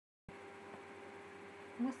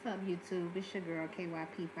What's up, YouTube? It's your girl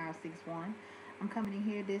KYP561. I'm coming in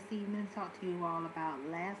here this evening to talk to you all about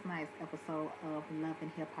last night's episode of Love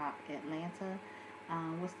and Hip Hop Atlanta.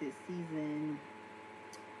 What's this, season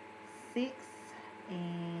 6?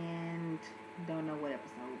 And don't know what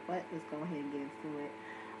episode, but let's go ahead and get into it.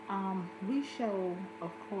 We show,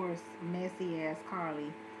 of course, messy ass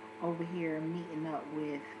Carly over here meeting up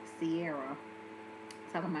with Sierra,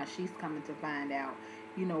 talking about she's coming to find out,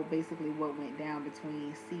 basically what went down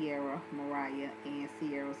between Sierra, Mariah, and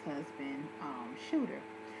Sierra's husband, Shooter.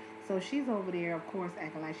 So she's over there, of course,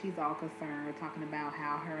 acting like she's all concerned, talking about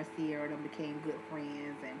how her and Sierra them became good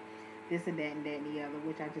friends and this and that and that and the other,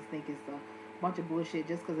 which I just think is a bunch of bullshit.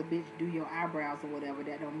 Just because a bitch do your eyebrows or whatever,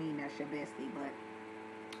 that don't mean that's your bestie. But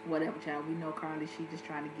whatever, child. We know Carly, she just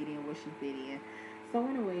trying to get in where she fit in. So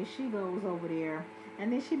anyway, she goes over there,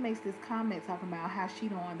 and then she makes this comment talking about how she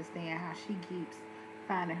don't understand how she keeps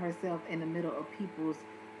finding herself in the middle of people's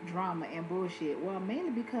drama and bullshit. Well, mainly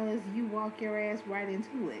because you walk your ass right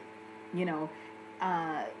into it. You know,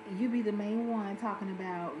 you be the main one talking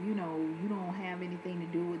about, you don't have anything to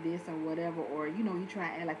do with this or whatever, or you try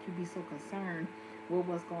to act like you be so concerned with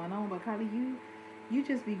what's going on. But Carly, you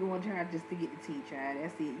just be going to her just to get the tea, child.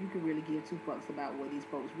 That's it. You can really give two fucks about what these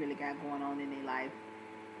folks really got going on in their life.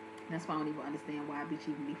 That's why I don't even understand why a bitch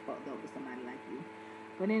even be fucked up with somebody like you.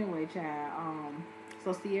 But anyway, child,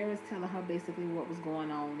 so Sierra's telling her basically what was going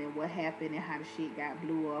on and what happened and how the shit got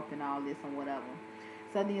blew up and all this and whatever.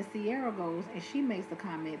 So then Sierra goes and she makes a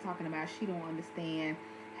comment talking about she don't understand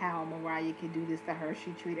how Mariah can do this to her.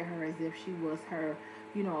 She treated her as if she was her,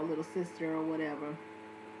 a little sister or whatever.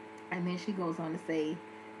 And then she goes on to say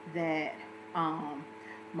that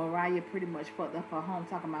Mariah pretty much fucked up her home,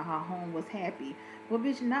 talking about her home was happy. Well,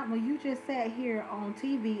 bitch, not when you just sat here on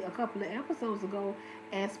TV a couple of episodes ago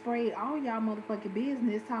and sprayed all y'all motherfucking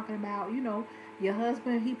business talking about, your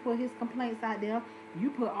husband, he put his complaints out there. You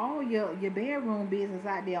put all your bedroom business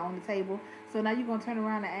out there on the table. So now you're going to turn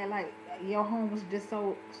around and act like your home was just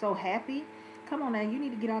so happy. Come on now, you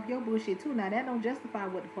need to get off your bullshit too. Now, that don't justify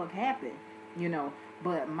what the fuck happened, you know.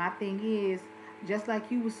 But my thing is, just like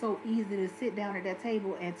you was so easy to sit down at that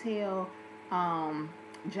table and tell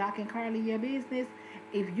Jock and Carly your business,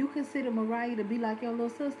 if you consider Mariah to be like your little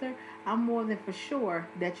sister, I'm more than for sure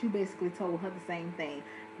that you basically told her the same thing.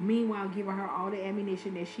 Meanwhile, giving her all the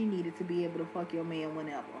ammunition that she needed to be able to fuck your man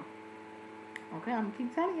whenever. Okay, I'm gonna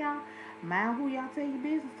keep telling y'all, mind who y'all tell your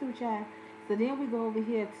business to, child. So then we go over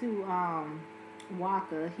here to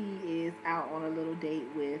Walker. He is out on a little date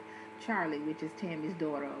with Charlie, which is Tammy's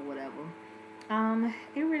daughter or whatever.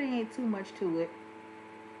 It really ain't too much to it.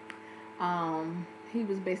 He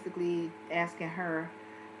was basically asking her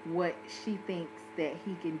what she thinks that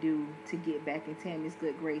he can do to get back in Tammy's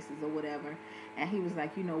good graces or whatever. And he was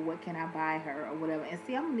like, what can I buy her or whatever. And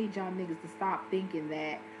see, I'm gonna need y'all niggas to stop thinking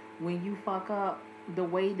that when you fuck up the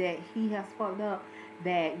way that he has fucked up,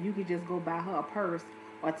 that you could just go buy her a purse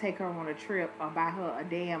or take her on a trip or buy her a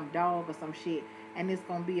damn dog or some shit and it's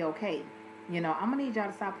gonna be okay. I'm gonna need y'all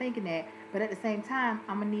to stop thinking that, but at the same time,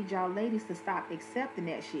 I'm gonna need y'all ladies to stop accepting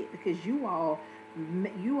that shit because you all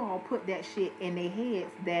put that shit in their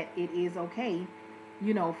heads that it is okay,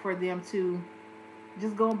 for them to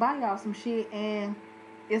just go and buy y'all some shit and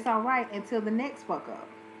it's all right until the next fuck up.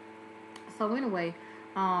 So anyway,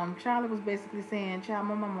 Charlie was basically saying, "Child,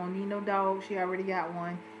 my mama don't need no dog. She already got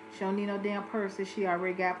one. She don't need no damn purses. She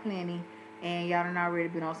already got plenty. And y'all done already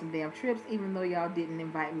been on some damn trips, even though y'all didn't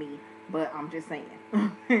invite me. But I'm just saying."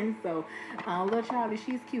 So, little Charlie,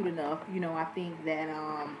 she's cute enough. I think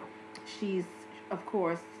that she's, of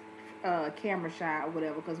course, camera shy or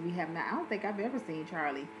whatever, because we have not. I don't think I've ever seen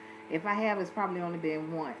Charlie. If I have, it's probably only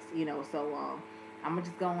been once. So I'm gonna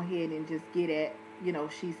just go ahead and just get at.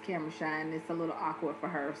 She's camera shy and it's a little awkward for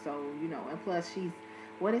her. So and plus she's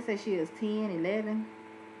what they say she is 10, 11,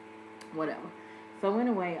 whatever. So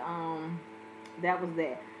anyway, that was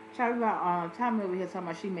that. Charlie about Tommy over here talking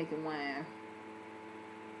about she making wine.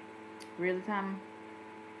 Really, Tommy?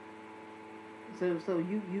 So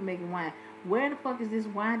you making wine. Where the fuck is this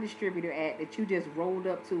wine distributor at that you just rolled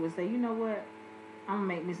up to and say, you know what? I'm gonna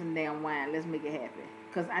make me some damn wine. Let's make it happen.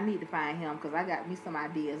 Cause I need to find him. Cause I got me some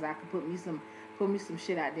ideas. I could put me some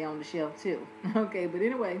shit out there on the shelf too. Okay, but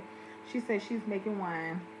anyway, she said she's making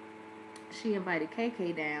wine. She invited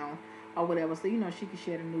KK down or whatever, so she could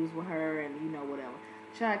share the news with her and whatever.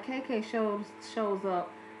 Child, KK shows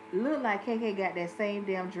up. Look like KK got that same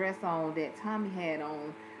damn dress on that Tommy had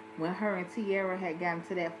on when her and Tierra had gotten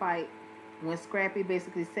to that fight. When Scrappy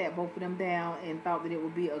basically sat both of them down and thought that it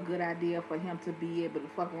would be a good idea for him to be able to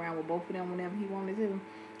fuck around with both of them whenever he wanted to.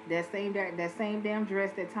 That same damn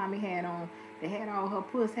dress that Tommy had on, that had all her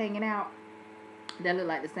puss hanging out. That looked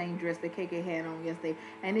like the same dress that KK had on yesterday.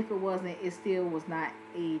 And if it wasn't, it still was not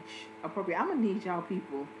age appropriate. I'm gonna need y'all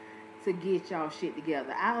people to get y'all shit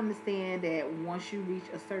together. I understand that once you reach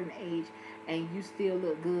a certain age and you still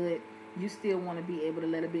look good, you still want to be able to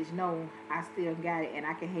let a bitch know I still got it and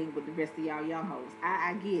I can hang with the rest of y'all young hoes.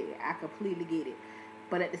 I get it. I completely get it.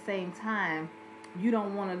 But at the same time, you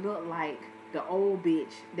don't want to look like the old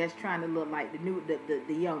bitch that's trying to look like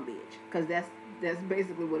the young bitch, because that's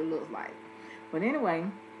basically what it looks like. But anyway,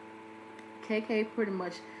 KK pretty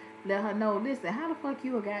much let her know, listen, how the fuck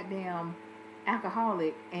you a goddamn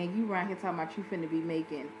alcoholic and you right here talking about you finna be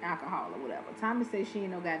making alcohol or whatever. Tommy says she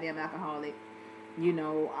ain't no goddamn alcoholic. She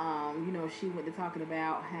went to talking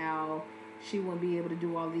about how she wouldn't be able to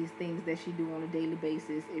do all these things that she do on a daily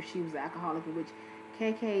basis if she was an alcoholic, in which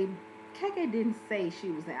KK didn't say she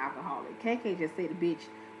was an alcoholic. KK just said the bitch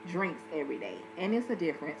drinks every day. And it's a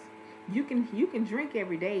difference. You can drink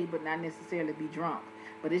every day but not necessarily be drunk.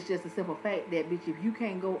 But it's just a simple fact that, bitch, if you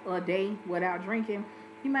can't go a day without drinking,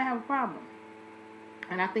 you might have a problem.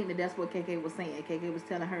 And I think that's what KK was saying. KK was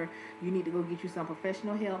telling her, you need to go get you some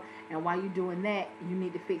professional help. And while you're doing that, you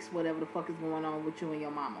need to fix whatever the fuck is going on with you and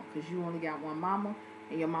your mama. Because you only got one mama,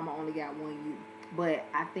 and your mama only got one you. But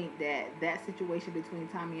I think that situation between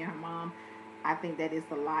Tommy and her mom, I think that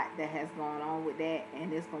it's a lot that has gone on with that.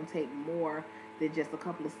 And it's going to take more than just a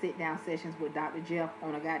couple of sit-down sessions with Dr. Jeff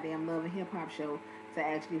on a goddamn Love and Hip Hop show to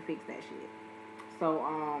actually fix that shit. So,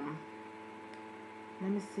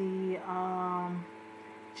 let me see.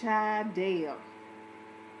 Child Deb.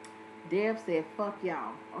 Deb said, fuck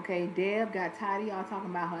y'all. Okay, Deb got tired of y'all talking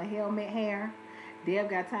about her helmet hair. Deb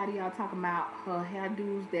got tired of y'all talking about her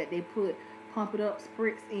hairdos that they put pump it up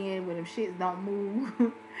spritz in when them shits don't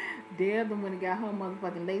move. Deb the one that got her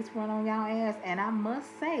motherfucking lace front on y'all ass. And I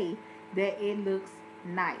must say that it looks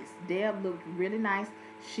nice. Deb looked really nice.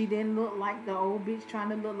 She didn't look like the old bitch trying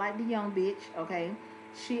to look like the young bitch, okay?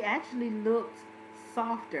 She actually looked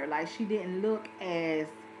softer. Like, she didn't look as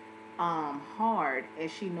hard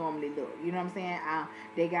as she normally look. You know what I'm saying?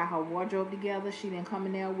 They got her wardrobe together. She didn't come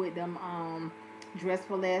in there with them dress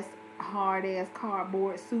for less hard ass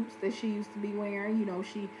cardboard suits that she used to be wearing. You know,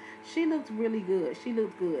 she looked really good. She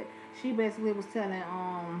looked good. She basically was telling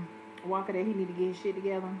Walker that he need to get his shit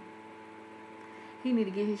together. He need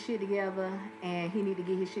to get his shit together, and he need to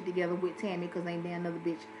get his shit together with Tammy, because ain't there another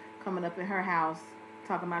bitch coming up in her house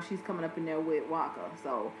talking about she's coming up in there with Walker.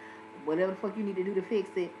 So whatever the fuck you need to do to fix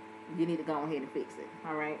it, you need to go ahead and fix it.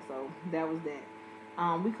 All right, so that was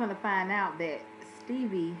that. We couldn't find out that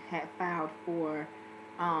Stevie had filed for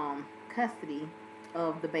custody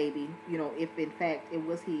of the baby, you know, if in fact it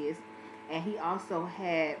was his. And he also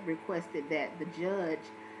had requested that the judge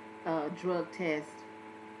drug test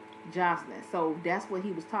Jocelyn. So that's what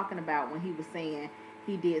he was talking about when he was saying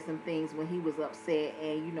he did some things when he was upset,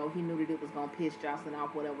 and you know he knew that it was gonna piss Jocelyn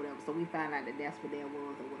off, whatever. So we found out that that's what that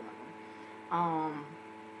was or whatever.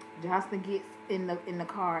 Jocelyn gets in the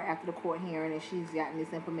car after the court hearing, and she's gotten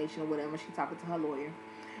this information or whatever. She's talking to her lawyer,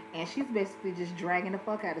 and she's basically just dragging the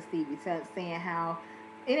fuck out of Stevie, saying how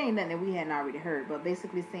it ain't nothing that we hadn't already heard, but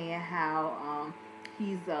basically saying how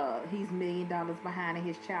he's $1 million behind in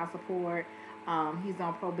his child support. He's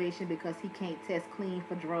on probation because he can't test clean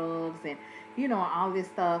for drugs, and you know, all this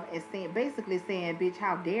stuff, and basically saying, bitch,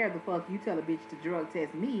 how dare the fuck you tell a bitch to drug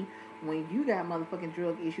test me when you got motherfucking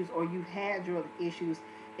drug issues, or you had drug issues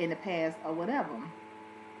in the past or whatever.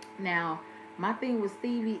 Now, my thing with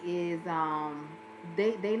Stevie is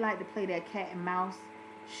they like to play that cat and mouse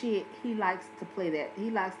shit. He likes to play that. He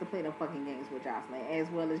likes to play them fucking games with Jocelyn, as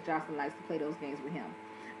well as Jocelyn likes to play those games with him.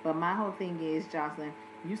 But my whole thing is, Jocelyn,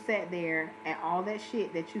 you sat there and all that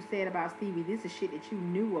shit that you said about Stevie, this is shit that you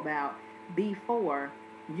knew about before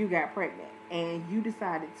you got pregnant, and you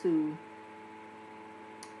decided to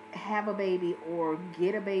have a baby or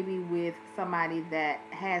get a baby with somebody that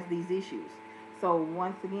has these issues. So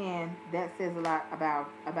once again, that says a lot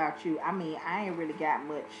about you. I mean, I ain't really got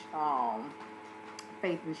much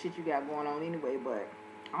faith in shit you got going on anyway, but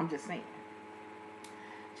I'm just saying.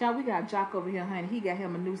 Child, we got Jock over here, honey. He got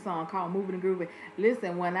him a new song called Moving and Grooving.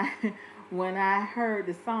 Listen, when I heard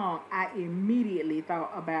the song, I immediately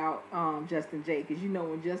thought about Justin J. Because you know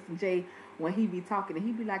when Justin J, when he be talking, and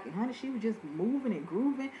he be like, honey, she was just moving and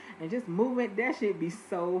grooving and just moving. That shit be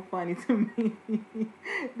so funny to me.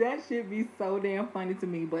 That shit be so damn funny to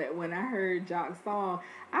me. But when I heard Jock's song,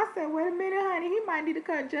 I said, wait a minute, honey. He might need to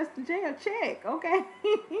cut Justin J a check, okay?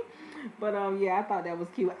 But yeah, I thought that was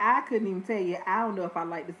cute. I couldn't even tell you. I don't know if I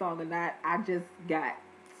liked the song or not. I just got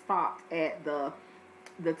stopped at the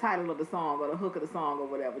the title of the song or the hook of the song or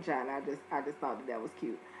whatever, child. I just thought that was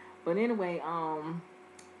cute. But anyway,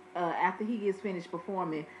 after he gets finished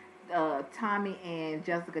performing, Tommy and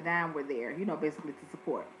Jessica Dime were there, basically to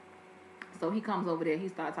support. So he comes over there, he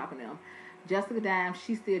starts talking to them. Jessica Dime,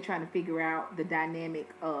 she's still trying to figure out the dynamic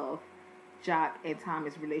of Jock and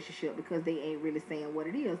Tommy's relationship because they ain't really saying what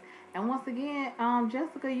it is. And once again,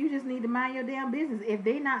 Jessica, you just need to mind your damn business. If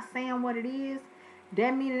they not saying what it is,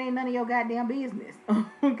 that means it ain't none of your goddamn business.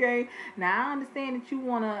 Okay? Now, I understand that you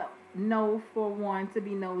want to know, for one, to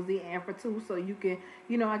be nosy, and for two, so you can,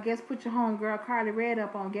 I guess put your homegirl Carly Red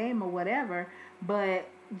up on game or whatever. But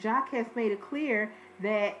Jock has made it clear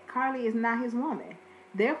that Carly is not his woman.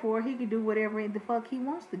 Therefore, he can do whatever the fuck he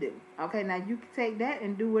wants to do. Okay, now you can take that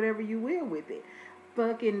and do whatever you will with it.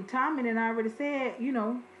 Fucking Tommy and I already said,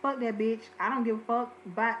 fuck that bitch. I don't give a fuck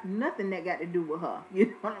about nothing that got to do with her. You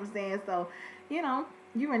know what I'm saying? So, you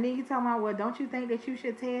and then you talking about, well, don't you think that you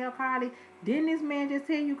should tell Carly? Didn't this man just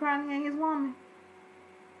tell you Carly ain't his woman?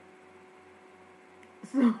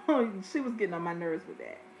 So she was getting on my nerves with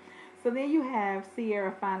that. So then you have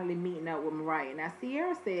Sierra finally meeting up with Mariah. Now,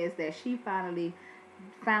 Sierra says that she finally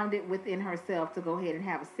found it within herself to go ahead and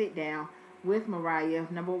have a sit down with Mariah.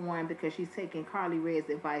 Number one, because she's taking Carly Red's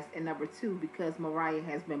advice, and number two, because Mariah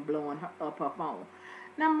has been blowing up her phone.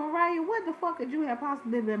 Now, Mariah, what the fuck could you have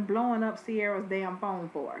possibly been blowing up Sierra's damn phone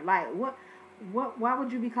for? Like, why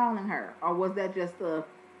would you be calling her? Or was that just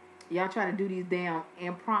y'all trying to do these damn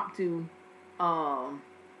impromptu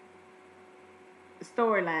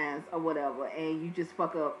storylines or whatever, and you just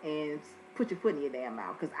fuck up and put your foot in your damn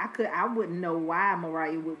mouth? Because I wouldn't know why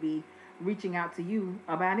Mariah would be reaching out to you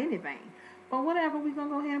about anything. But whatever, we're gonna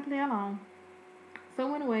go ahead and play along.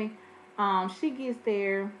 So anyway, she gets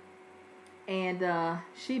there, and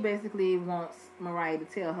she basically wants Mariah to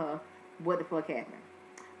tell her what the fuck happened.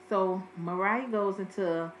 So Mariah goes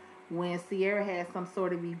into when Sierra had some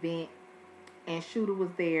sort of event, and Shooter was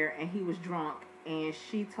there, and he was drunk, and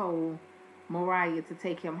she told Mariah to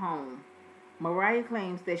take him home. Mariah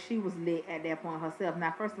claims that she was lit at that point herself.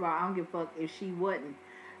 Now, first of all, I don't give a fuck if she wasn't.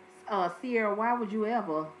 Sierra, why would you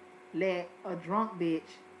ever let a drunk bitch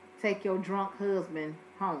take your drunk husband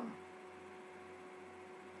home?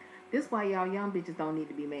 This is why y'all young bitches don't need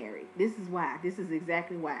to be married. This is why. This is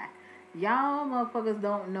exactly why. Y'all motherfuckers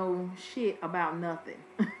don't know shit about nothing.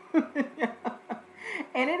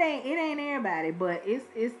 And it ain't everybody, but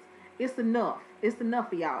it's enough. It's enough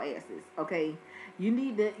for y'all asses, okay? You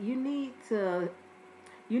need to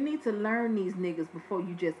learn these niggas before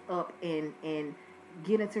you just up and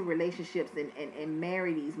get into relationships and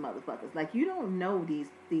marry these motherfuckers. Like, you don't know these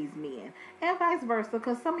men, and vice versa,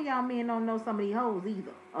 because some of y'all men don't know some of these hoes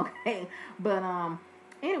either, okay? But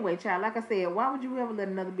anyway, child, like I said, why would you ever let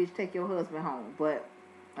another bitch take your husband home? But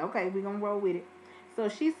okay, we're gonna roll with it. So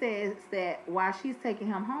she says that while she's taking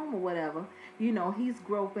him home or whatever, he's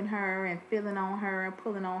groping her and feeling on her and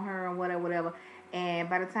pulling on her and whatever. And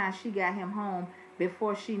by the time she got him home,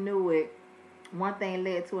 before she knew it, one thing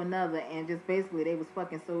led to another, and just basically they was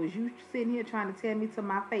fucking. So is you sitting here trying to tell me to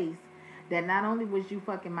my face that not only was you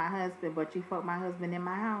fucking my husband, but you fucked my husband in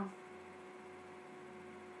my house?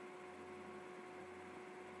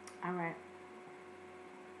 All right.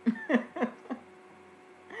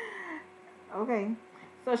 Okay.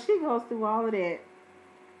 So she goes through all of that.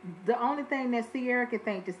 The only thing that Sierra can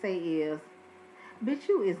think to say is, bitch,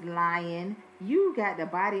 you is lying. You got the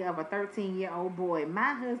body of a 13-year-old boy.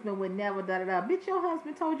 My husband would never da-da-da. Bitch, your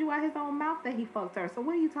husband told you out his own mouth that he fucked her. So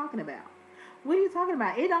what are you talking about? What are you talking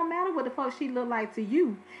about? It don't matter what the fuck she look like to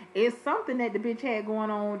you. It's something that the bitch had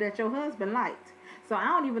going on that your husband liked. So I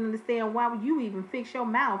don't even understand why would you even fix your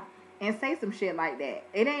mouth and say some shit like that.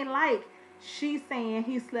 It ain't like she's saying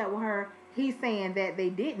he slept with her. He's saying that they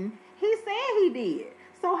didn't. He's saying he did.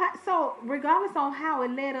 So regardless on how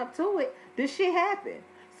it led up to it, this shit happened.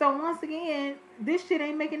 So once again, this shit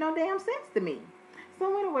ain't making no damn sense to me.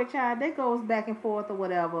 So anyway, child, that goes back and forth or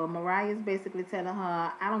whatever. Mariah's basically telling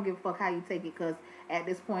her, I don't give a fuck how you take it, because at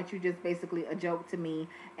this point you just basically a joke to me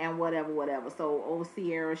and whatever. So old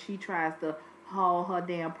Sierra, she tries to haul her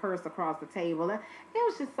damn purse across the table.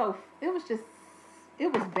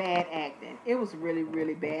 It was bad acting. It was really,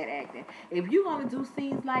 really bad acting. If you're going to do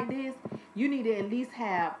scenes like this, you need to at least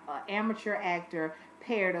have an amateur actor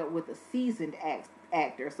paired up with a seasoned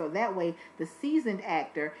actor. So that way, the seasoned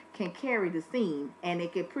actor can carry the scene, and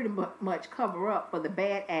it can pretty much cover up for the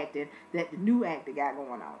bad acting that the new actor got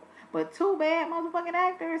going on. But two bad motherfucking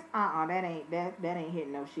actors, that ain't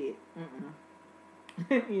hitting no shit.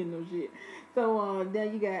 You know shit. So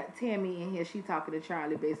then you got Tammy in here. She talking to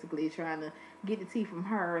Charlie, basically trying to get the tea from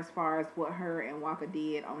her as far as what her and Walker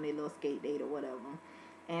did on their little skate date or whatever.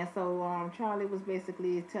 And so Charlie was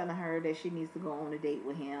basically telling her that she needs to go on a date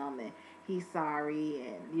with him, and he's sorry,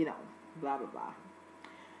 and blah blah blah.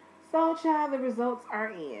 So, child, the results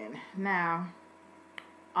are in now.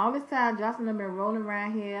 All this time, Jocelyn have been rolling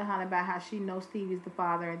around here, hollering about how she knows Stevie's the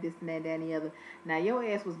father and this and that, and the other. Now, your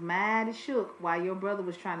ass was mighty shook while your brother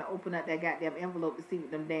was trying to open up that goddamn envelope to see what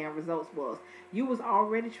them damn results was. You was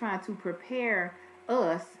already trying to prepare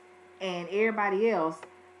us and everybody else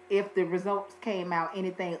if the results came out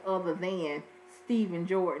anything other than Steven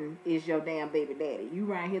Jordan is your damn baby daddy. You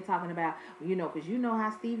right here talking about, because you know how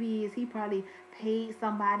Stevie is. He probably paid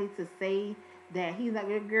somebody to say that he's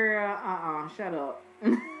like, girl, shut up.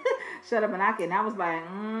 Shut up, and I was like,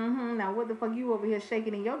 now what the fuck you over here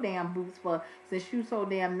shaking in your damn boots for, since you so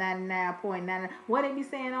damn 99.99. What they be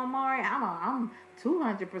saying on Maury? I'm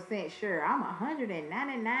 200% sure. I'm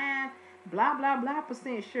 199 blah blah blah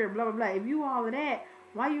percent sure, blah blah blah. If you all of that,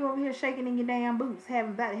 why you over here shaking in your damn boots,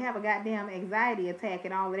 having about to have a goddamn anxiety attack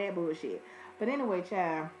and all of that bullshit? But anyway,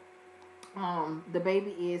 child, the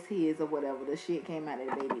baby is his or whatever. The shit came out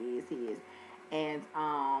that the baby is his. And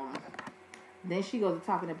then she goes to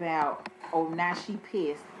talking about, oh, now she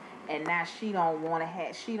pissed, and now she don't want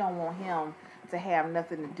him to have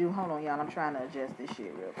nothing to do. Hold on, y'all. I'm trying to adjust this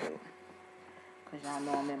shit real quick, cause y'all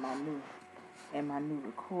know I'm in my new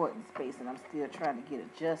recording space, and I'm still trying to get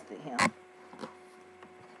adjusted here.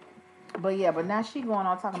 But yeah, but now she going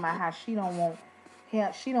on talking about how she don't want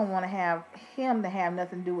to have him to have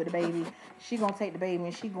nothing to do with the baby. She gonna take the baby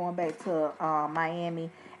and she going back to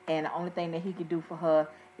Miami, and the only thing that he could do for her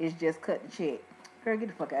is just cut the check. Girl, get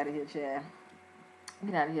the fuck out of here, child.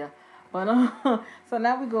 Get out of here. But so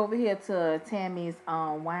now we go over here to Tammy's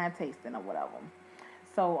wine tasting or whatever.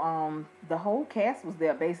 So the whole cast was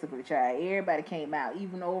there basically, child. Everybody came out,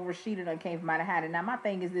 even though Rashida done came from out of hiding. Now my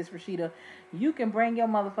thing is this, Rashida, you can bring your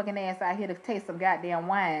motherfucking ass out here to taste some goddamn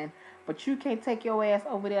wine, but you can't take your ass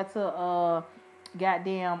over there to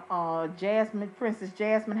goddamn Princess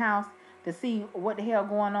Jasmine house to see what the hell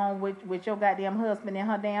going on with your goddamn husband and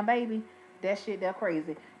her damn baby. That shit, they're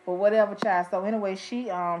crazy. But whatever, child. So anyway, she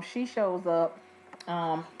shows up.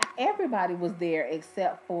 Everybody was there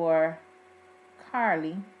except for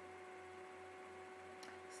Carly.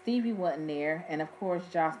 Stevie wasn't there, and of course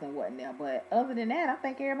Jocelyn wasn't there. But other than that, I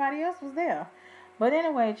think everybody else was there. But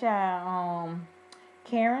anyway, child,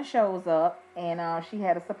 Karen shows up, and she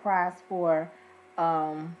had a surprise for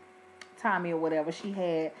Tommy or whatever. She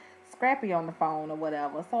had Scrappy on the phone or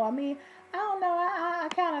whatever. So I mean, I don't know. I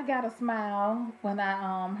kind of got a smile when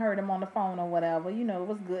I heard him on the phone or whatever. It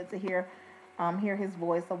was good to hear his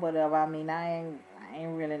voice or whatever. I mean, I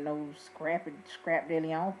ain't really no Scrap De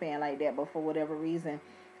Leon fan like that, but for whatever reason,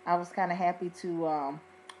 I was kind of happy to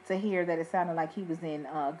hear that it sounded like he was in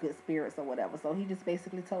good spirits or whatever. So he just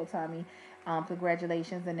basically told Tommy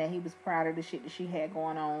congratulations, and that he was proud of the shit that she had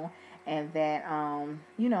going on, and that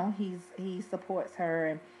he supports her,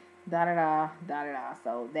 and da da da da da da.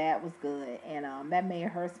 So that was good, and that made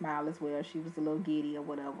her smile as well. She was a little giddy or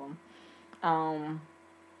whatever.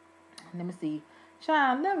 Let me see.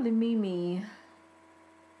 Child, lovely Mimi.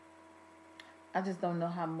 I just don't know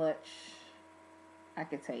how much I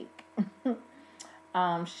could take.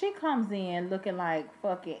 She comes in looking like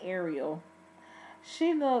fucking Ariel.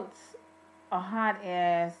 She looked a hot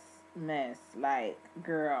ass mess. Like,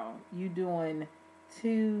 girl, you doing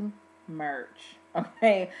too much.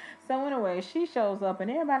 Okay. So anyway, she shows up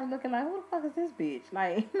and everybody looking like, who the fuck is this bitch?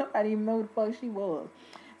 Like, nobody even know who the fuck she was.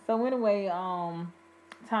 So anyway,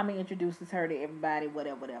 Tommy introduces her to everybody,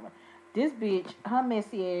 whatever. This bitch, her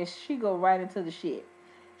messy ass, she go right into the shit.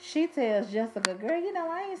 She tells Jessica, girl,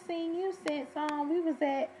 I ain't seen you since we was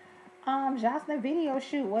at Jocelyn video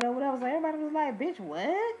shoot, whatever. So everybody was like, bitch,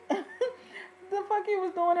 what? The fuck you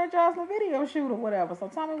was doing at Jocelyn video shoot or whatever. So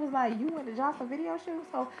Tommy was like, you went to Jocelyn video shoot?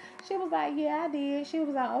 So she was like, yeah, I did. She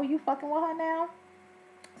was like, oh, you fucking with her now?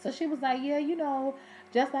 So she was like, yeah,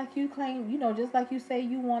 just like you claim, just like you say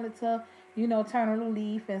you wanted to, turn a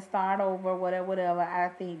leaf and start over, whatever. I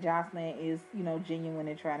think Jocelyn is, genuine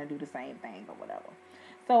and trying to do the same thing or whatever.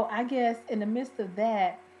 So I guess in the midst of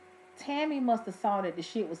that, Tammy must have saw that the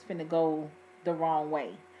shit was finna go the wrong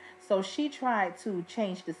way. So she tried to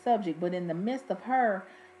change the subject, but in the midst of her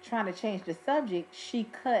trying to change the subject, she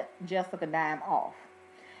cut Jessica Dime off.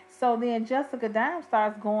 So then Jessica Dime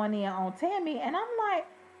starts going in on Tammy, and I'm like,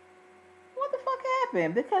 what the fuck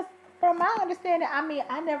happened? Because from my understanding, I mean,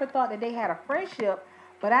 I never thought that they had a friendship,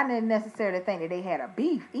 but I didn't necessarily think that they had a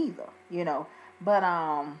beef either, But,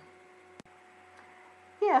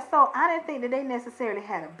 yeah, so I didn't think that they necessarily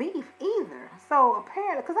had a beef either. So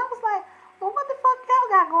apparently, because I was like, well, what the fuck y'all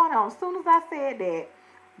got going on? As soon as I said that,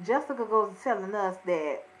 Jessica goes to telling us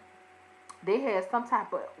that they had some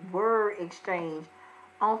type of word exchange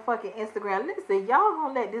on fucking Instagram. Listen, y'all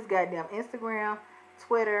gonna let this goddamn Instagram,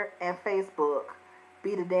 Twitter, and Facebook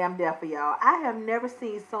be the damn death of y'all. I have never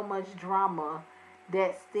seen so much drama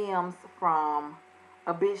that stems from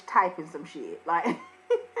a bitch typing some shit. Like,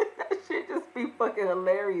 that shit just be fucking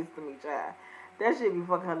hilarious to me, child. That shit be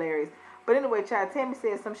fucking hilarious. But anyway, child, Tammy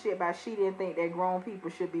said some shit about she didn't think that grown people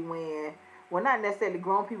should be wearing, well, not necessarily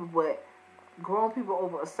grown people, but grown people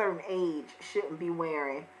over a certain age shouldn't be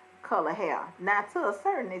wearing color hair. Now, to a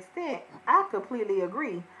certain extent, I completely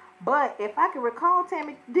agree. But if I can recall,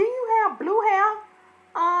 Tammy, do you have blue hair?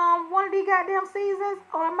 One of these goddamn seasons,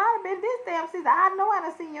 or it might have been this damn season. I know I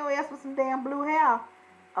done seen your ass with some damn blue hair.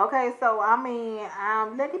 Okay, so I mean,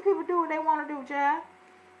 let these people do what they want to do, child.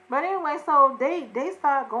 But anyway, so they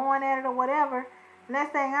start going at it or whatever.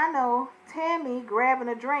 Next thing I know, Tammy grabbing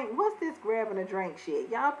a drink. What's this grabbing a drink shit?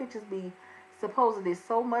 Y'all bitches be supposedly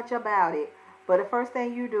so much about it, but the first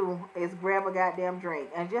thing you do is grab a goddamn drink.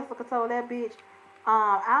 And Jessica told that bitch,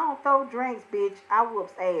 I don't throw drinks, bitch. I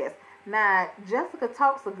whoops ass. Now, Jessica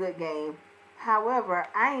talks a good game. However,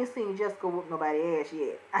 I ain't seen Jessica whoop nobody ass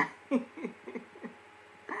yet.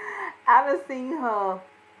 I done seen her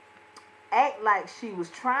act like she was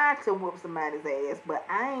trying to whoop somebody's ass, but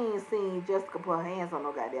I ain't seen Jessica put her hands on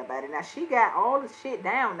no goddamn body. Now, she got all the shit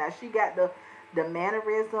down. Now, she got the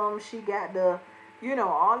mannerism, she got the,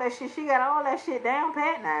 all that shit. She got all that shit down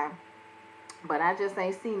pat now. But I just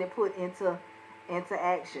ain't seen it put into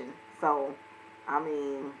action. So, I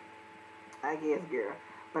mean, I guess, girl.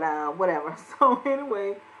 But whatever. So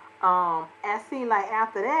anyway, I seen like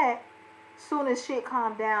after that, soon as shit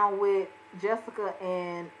calmed down with Jessica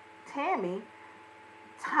and Tammy,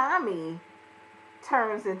 Tommy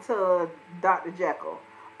turns into Dr. Jekyll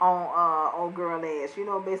on girl ass.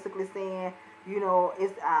 Basically saying,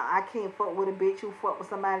 it's I can't fuck with a bitch who fuck with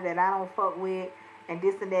somebody that I don't fuck with, and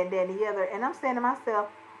this and that and the other. And I'm saying to myself,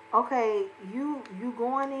 okay, you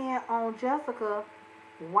going in on Jessica,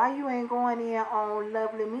 why you ain't going in on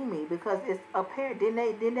Lovely Mimi? Because it's apparent.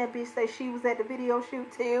 Didn't that bitch say she was at the video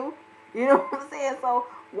shoot too? You know what I'm saying? So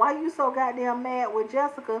why you so goddamn mad with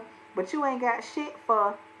Jessica, but you ain't got shit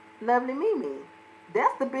for Lovely Mimi?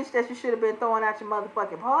 That's the bitch that you should have been throwing out your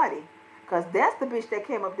motherfucking party. Cause that's the bitch that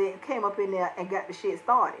came up in there and got the shit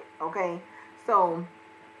started. Okay? So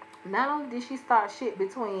not only did she start shit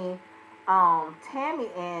between Tammy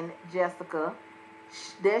and Jessica,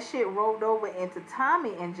 that shit rolled over into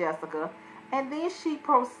Tommy and Jessica, and then she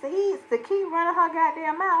proceeds to keep running her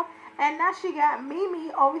goddamn mouth, and now she got Mimi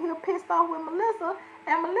over here pissed off with Melissa,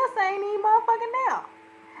 and Melissa ain't even motherfucking there.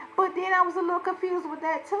 But then I was a little confused with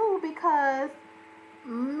that too, because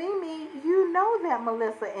Mimi, you know that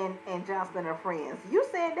Melissa and Jocelyn are friends. You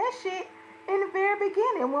said that shit in the very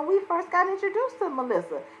beginning when we first got introduced to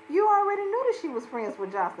Melissa. You already knew that she was friends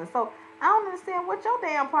with Jocelyn. So I don't understand what your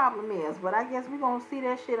damn problem is. But I guess we're going to see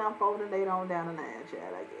that shit unfolding later on down the line,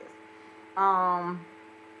 child, I guess.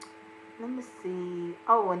 Let me see.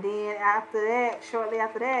 Oh, and then after that, shortly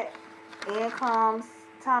after that, in comes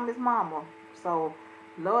Tommy's mama. So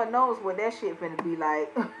Lord knows what that shit finna be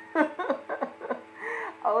like.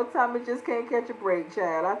 Oh, Tommy just can't catch a break,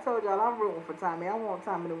 child. I told y'all I'm rooting for Tommy. I want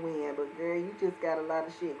Tommy to win, but girl, you just got a lot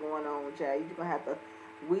of shit going on, child. You just gonna have to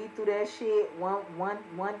weed through that shit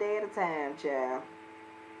one day at a time, child.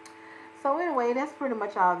 So anyway, that's pretty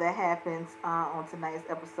much all that happens on tonight's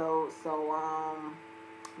episode. So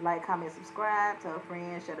like, comment, subscribe, tell a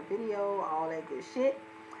friend, share the video, all that good shit.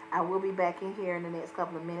 I will be back in here in the next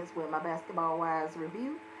couple of minutes with my Basketball Wives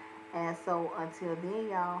review. And so until then,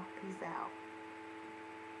 y'all, peace out.